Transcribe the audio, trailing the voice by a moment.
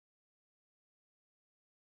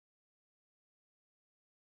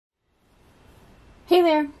Hey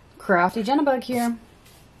there, Crafty Jennabug here.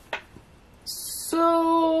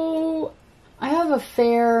 So, I have a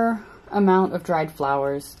fair amount of dried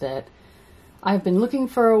flowers that I've been looking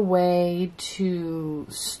for a way to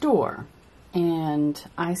store. And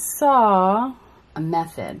I saw a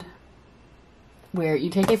method where you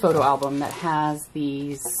take a photo album that has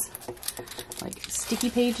these like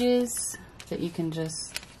sticky pages that you can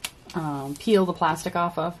just peel the plastic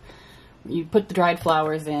off of. You put the dried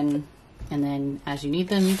flowers in, and then as you need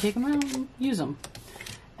them, you take them out and use them.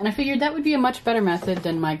 And I figured that would be a much better method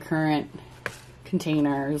than my current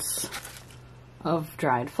containers of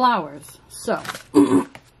dried flowers. So,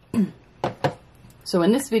 so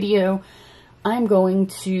in this video, I'm going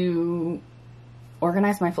to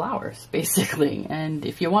organize my flowers, basically. And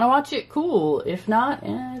if you want to watch it, cool. If not,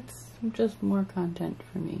 it's just more content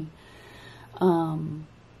for me.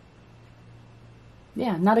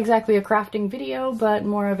 Yeah, not exactly a crafting video, but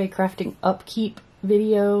more of a crafting upkeep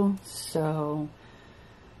video. So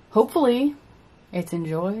hopefully it's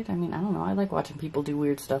enjoyed. I mean, I don't know. I like watching people do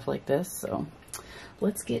weird stuff like this. So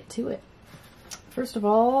let's get to it. First of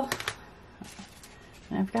all,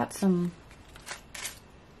 I've got some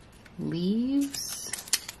leaves.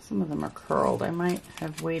 Some of them are curled. I might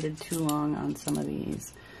have waited too long on some of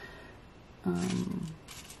these. Let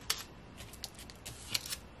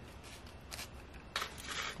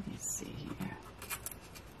me see here.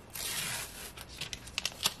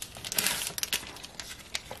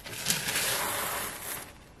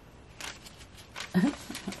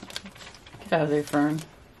 Get out of there, fern.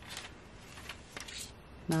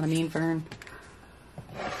 Not a mean fern.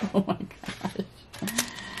 Oh my gosh.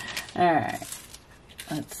 Alright.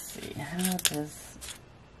 Let's see. How does...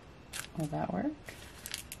 Will that work?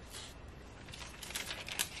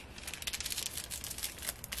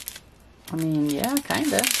 I mean, yeah,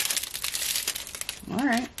 kinda.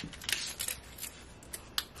 Alright.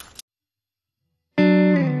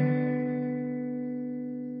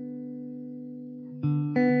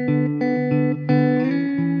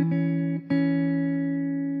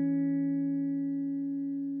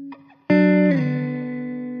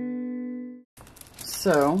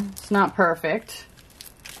 So, it's not perfect,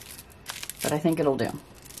 but I think it'll do.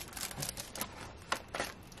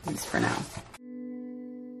 At least for now.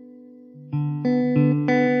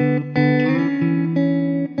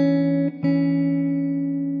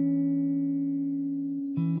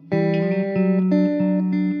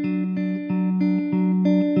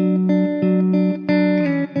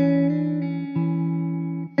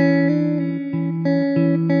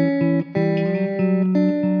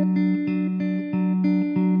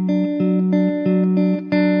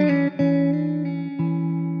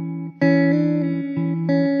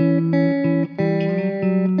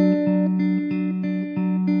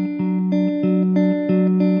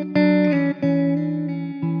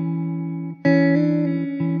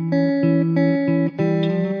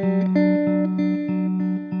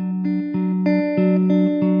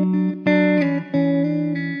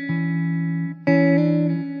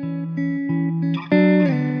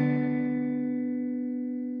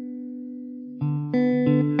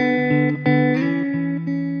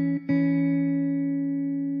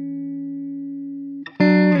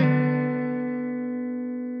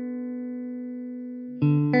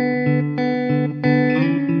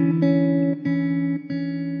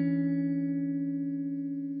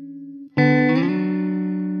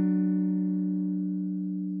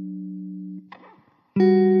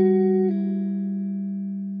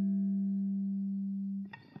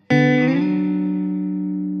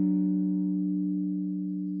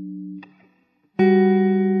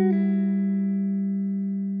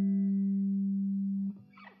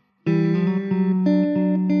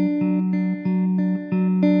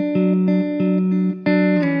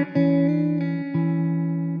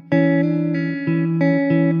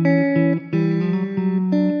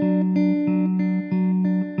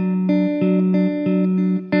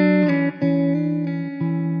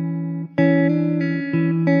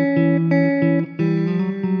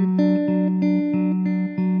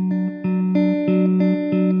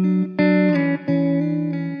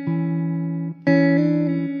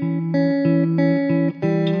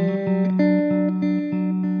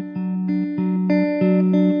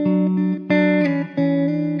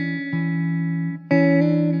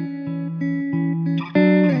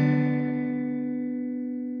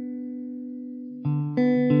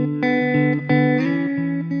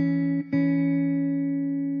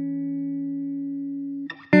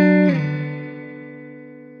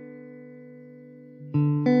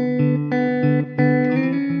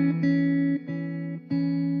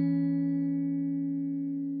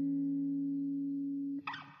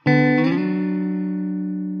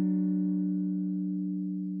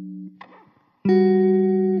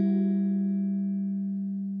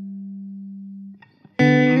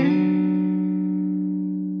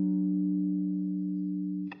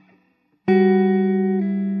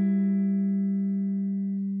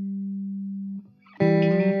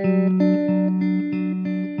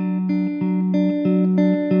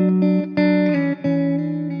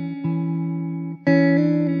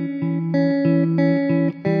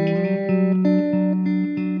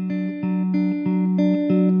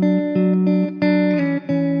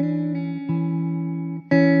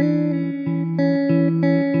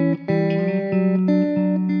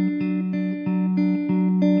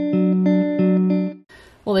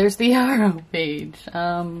 there's the arrow page.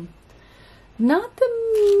 Not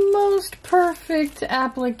the most perfect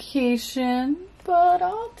application, but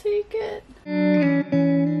I'll take it.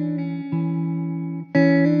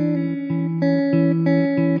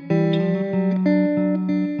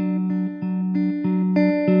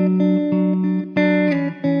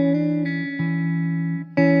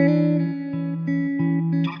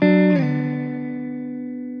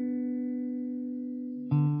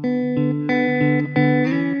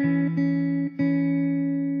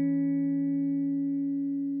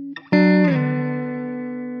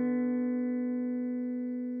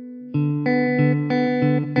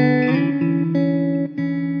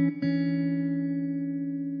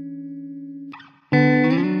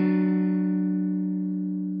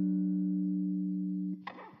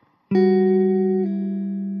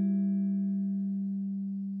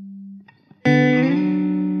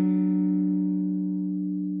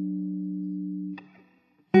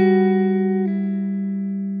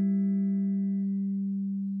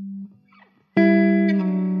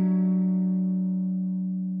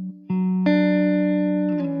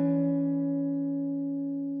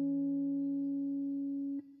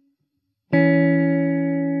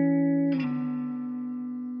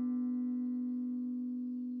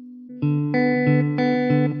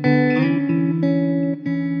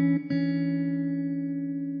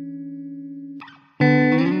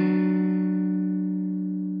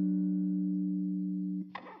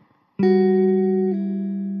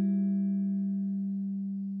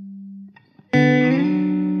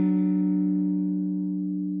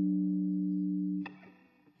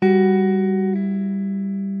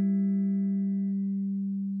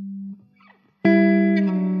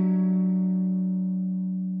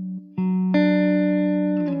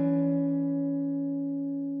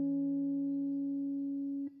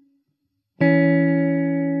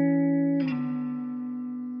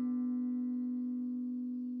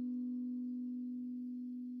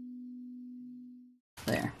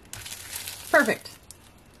 There. Perfect.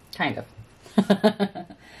 Kind of.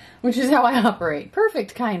 Which is how I operate.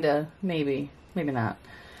 Perfect, kinda. Maybe. Maybe not.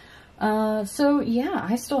 So yeah,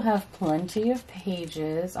 I still have plenty of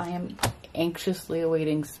pages. I am anxiously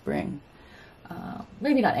awaiting spring.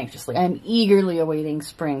 Maybe not anxiously. I am eagerly awaiting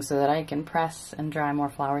spring so that I can press and dry more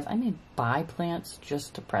flowers. I may buy plants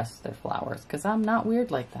just to press their flowers because I'm not weird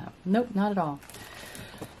like that. Nope, not at all.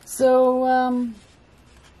 So,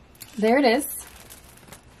 there it is.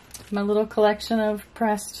 My little collection of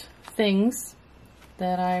pressed things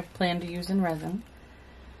that I plan to use in resin,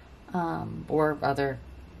 or other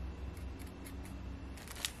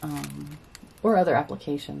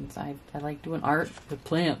applications. I like doing art with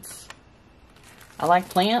plants. I like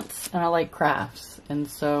plants and I like crafts, and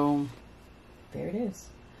so there it is.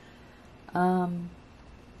 Yeah,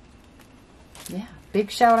 big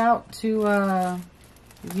shout out to a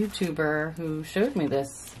YouTuber who showed me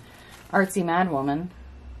this, Artsy Mad Woman.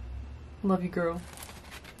 Love you, girl.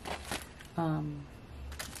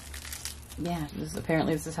 Yeah,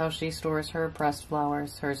 apparently this is how she stores her pressed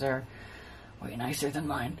flowers. Hers are way nicer than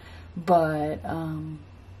mine. But,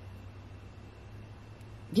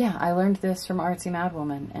 yeah, I learned this from Artsy Mad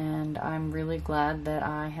Woman, and I'm really glad that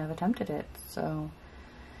I have attempted it. So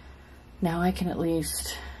now I can at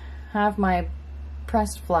least have my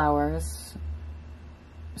pressed flowers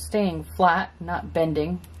staying flat, not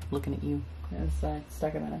bending. Looking at you as I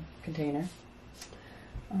stuck them in a container.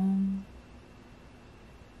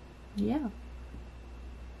 Yeah.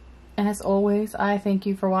 As always, I thank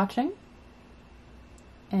you for watching,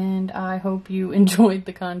 and I hope you enjoyed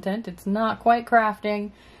the content. It's not quite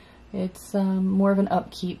crafting. It's more of an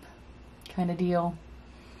upkeep kind of deal.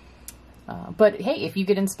 But hey, if you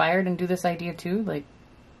get inspired and do this idea too, like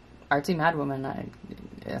Artsy Mad Woman,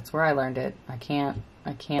 that's where I learned it. I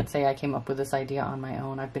can't say I came up with this idea on my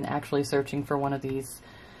own. I've been actually searching for one of these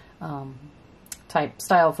type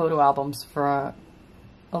style photo albums for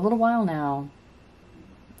a little while now,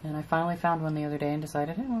 and I finally found one the other day and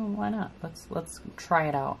decided, hey, well, why not? Let's try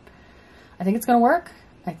it out. I think it's gonna work.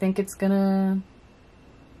 I think it's gonna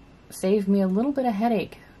save me a little bit of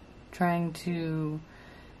headache trying to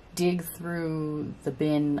dig through the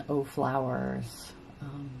bin of flowers,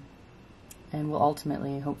 and will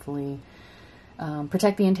ultimately, hopefully,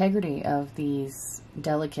 protect the integrity of these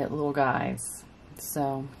delicate little guys.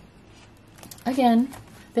 So, again,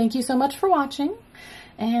 thank you so much for watching,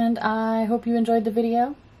 and I hope you enjoyed the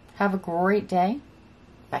video. Have a great day.